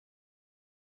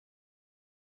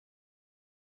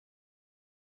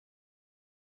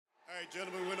All right,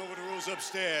 gentlemen, we went over the rules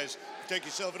upstairs. Protect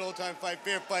yourself at all time. Fight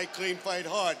fair, fight clean, fight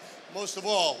hard. Most of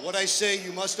all, what I say,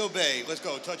 you must obey. Let's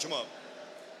go. Touch him up.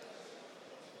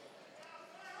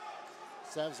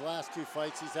 Zev's last two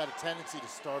fights, he's had a tendency to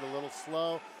start a little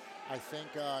slow. I think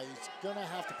he's going to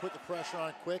have to put the pressure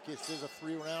on quick. This is a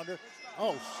three-rounder.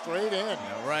 Oh, straight in.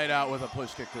 Yeah, right out with a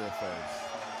push kick to the face.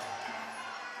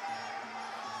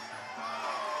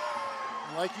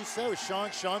 And like you said, with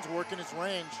Sean's working his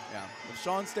range. Yeah, if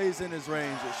Shawn stays in his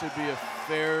range, it should be a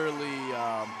fairly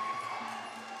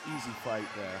easy fight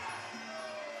there.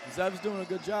 Zev's doing a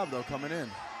good job, though, coming in.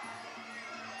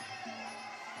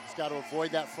 He's got to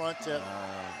avoid that front tip.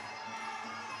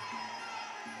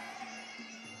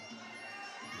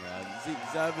 Yeah,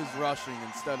 Zev is rushing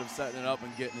instead of setting it up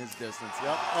and getting his distance.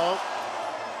 Yep. Oh.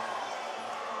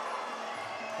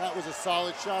 That was a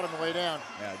solid shot on the way down.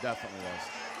 Yeah, it definitely was.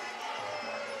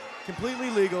 Completely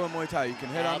legal in Muay Thai. You can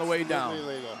hit on the way down.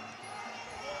 Absolutely legal.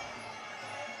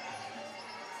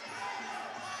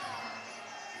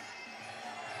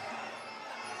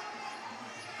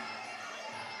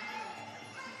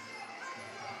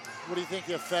 What do you think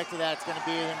the effect of that's going to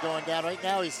be him going down? Right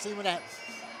now, he's seeming to,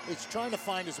 he's trying to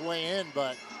find his way in,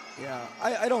 but. Yeah,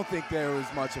 I don't think there was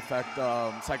much effect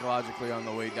psychologically on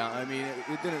the way down. I mean,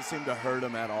 it didn't seem to hurt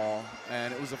him at all,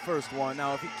 and it was the first one.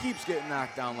 Now, if he keeps getting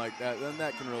knocked down like that, then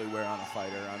that can really wear on a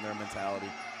fighter, on their mentality.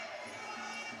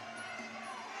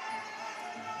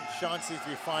 Shawn seems to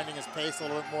be finding his pace a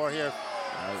little bit more here,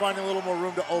 finding a little more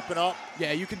room to open up.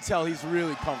 Yeah, you can tell he's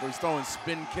really comfortable. He's throwing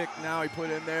spin kick now. He put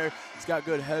in there. He's got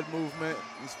good head movement.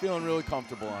 He's feeling really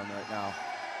comfortable on right now.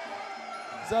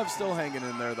 Zev's still hanging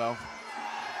in there, though.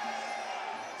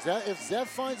 If Zev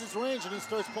finds his range and he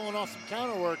starts pulling off some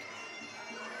counter work.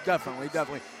 Definitely.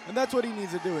 And that's what he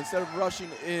needs to do. Instead of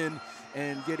rushing in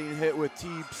and getting hit with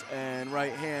teeps and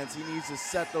right hands, he needs to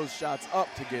set those shots up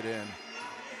to get in.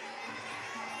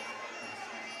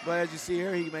 But as you see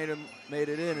here, he made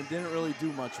it in and didn't really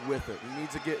do much with it. He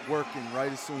needs to get working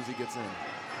right as soon as he gets in.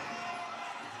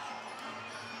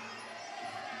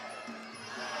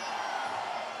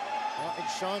 Well, and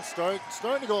Shawn's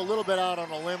starting to go a little bit out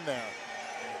on a limb there.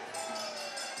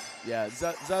 Yeah,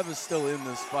 Zev is still in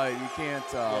this fight. You can't.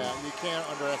 You can't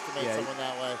underestimate someone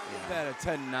that way. He had a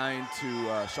 10-9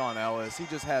 to Shawn Ellis. He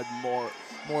just had more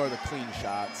of the clean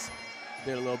shots.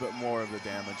 Did a little bit more of the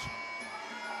damage.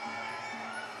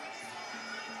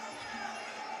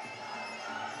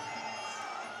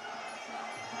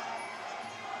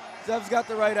 Zev's got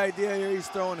the right idea here. He's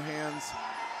throwing hands.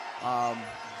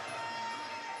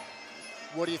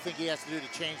 What do you think he has to do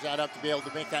to change that up to be able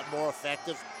to make that more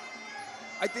effective?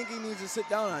 I think he needs to sit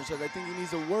down on shots. I think he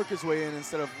needs to work his way in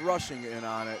instead of rushing in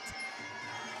on it.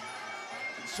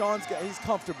 He's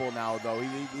comfortable now, though.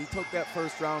 He took that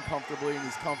first round comfortably, and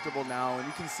he's comfortable now, and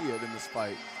you can see it in this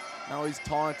fight. Now he's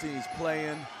taunting, he's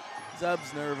playing.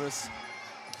 Zev's nervous.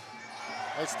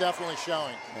 It's definitely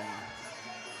showing. Yeah.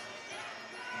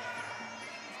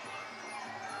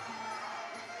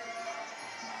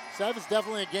 Zev is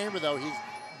definitely a gamer, though. He's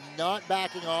not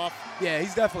backing off. Yeah,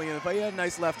 he's definitely in it. But he had a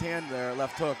nice left hand there,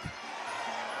 left hook.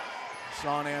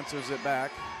 Shawn answers it back.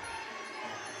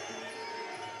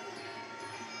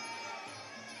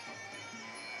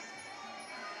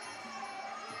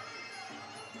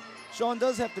 Shawn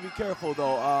does have to be careful,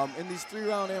 though. In these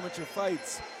 3-round amateur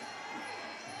fights,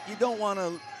 you don't want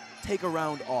to take a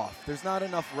round off. There's not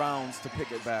enough rounds to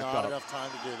pick it back up. Not enough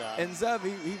time to do that. And Zev,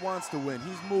 he wants to win.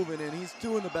 He's moving in. He's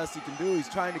doing the best he can do. He's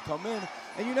trying to come in.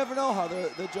 And you never know how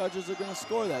the judges are going to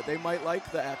score that. They might like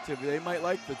the activity. They might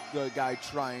like the guy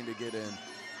trying to get in.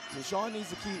 So Shawn needs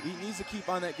to keep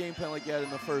on that game plan like he had in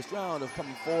the first round of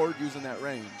coming forward, using that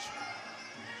range.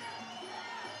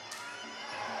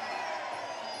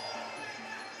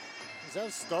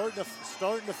 Zev's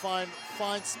starting to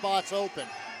find spots open.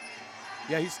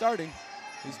 Yeah, he's starting.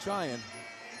 He's trying.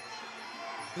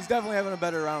 He's definitely having a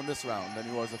better round this round than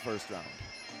he was the first round.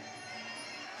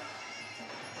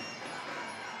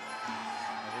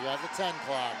 And we got the 10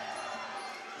 clock.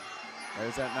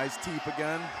 There's that nice teep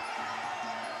again.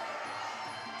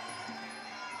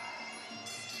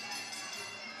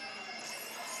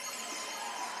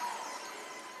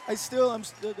 I'm still gonna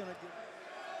give.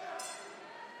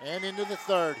 And into the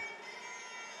third.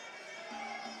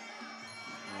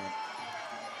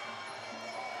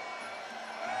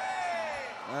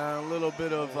 A little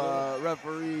bit of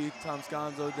referee Tom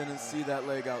Sconzo didn't see that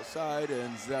leg outside,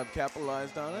 and Zev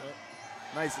capitalized on it.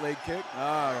 Nice leg kick.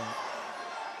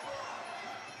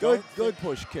 Good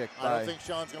push kick. I don't think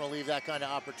Shawn's going to leave that kind of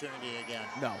opportunity again.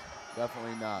 No,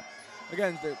 definitely not.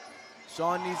 Again,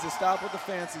 Shawn needs to stop with the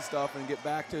fancy stuff and get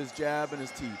back to his jab and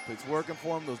his teeth. It's working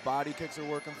for him. Those body kicks are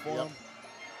working for him.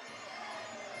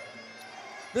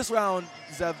 This round,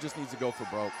 Zev just needs to go for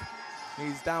broke.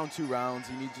 He's down 2 rounds.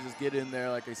 He needs to just get in there,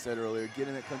 like I said earlier. Get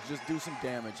in it, just do some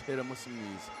damage. Hit him with some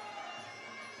knees.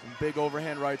 Some big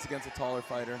overhand rights against a taller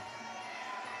fighter.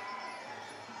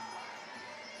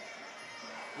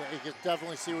 Yeah, you can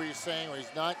definitely see what you're saying, where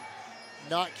he's not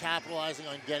capitalizing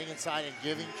on getting inside and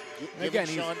giving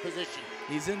Shawn position.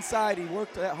 He's inside. He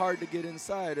worked that hard to get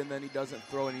inside, and then he doesn't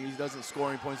throw any. He doesn't score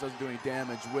any points. Doesn't do any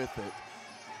damage with it.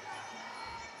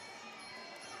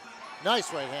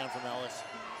 Nice right hand from Ellis.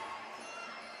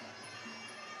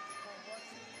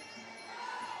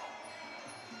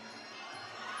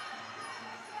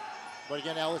 But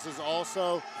again, Ellis is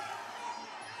also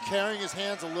carrying his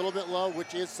hands a little bit low,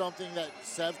 which is something that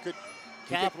Zev could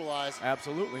capitalize.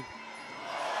 Absolutely.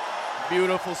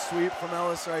 Beautiful sweep from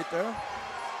Ellis right there.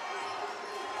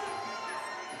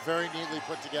 Very neatly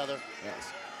put together.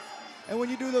 Yes. And when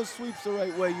you do those sweeps the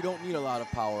right way, you don't need a lot of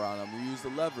power on them. You use the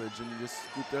leverage and you just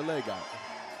scoop their leg out.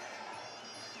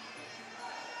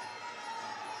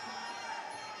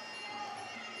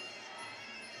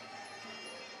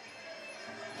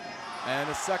 And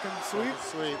a second sweep.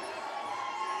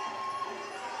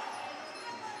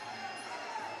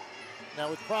 Now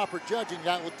with proper judging,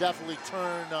 that will definitely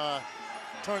turn the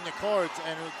cards.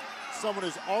 And with someone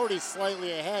who's already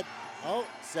slightly ahead, oh,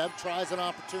 Zev tries an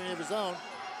opportunity of his own.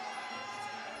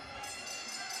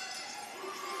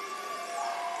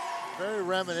 Very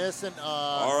reminiscent.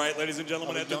 All right, ladies and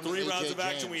gentlemen, after 3 rounds of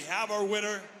action, we have our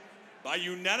winner by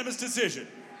unanimous decision.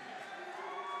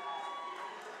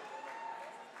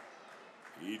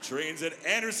 He trains at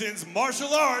Anderson's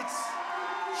Martial Arts,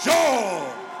 Shawn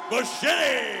Ellis.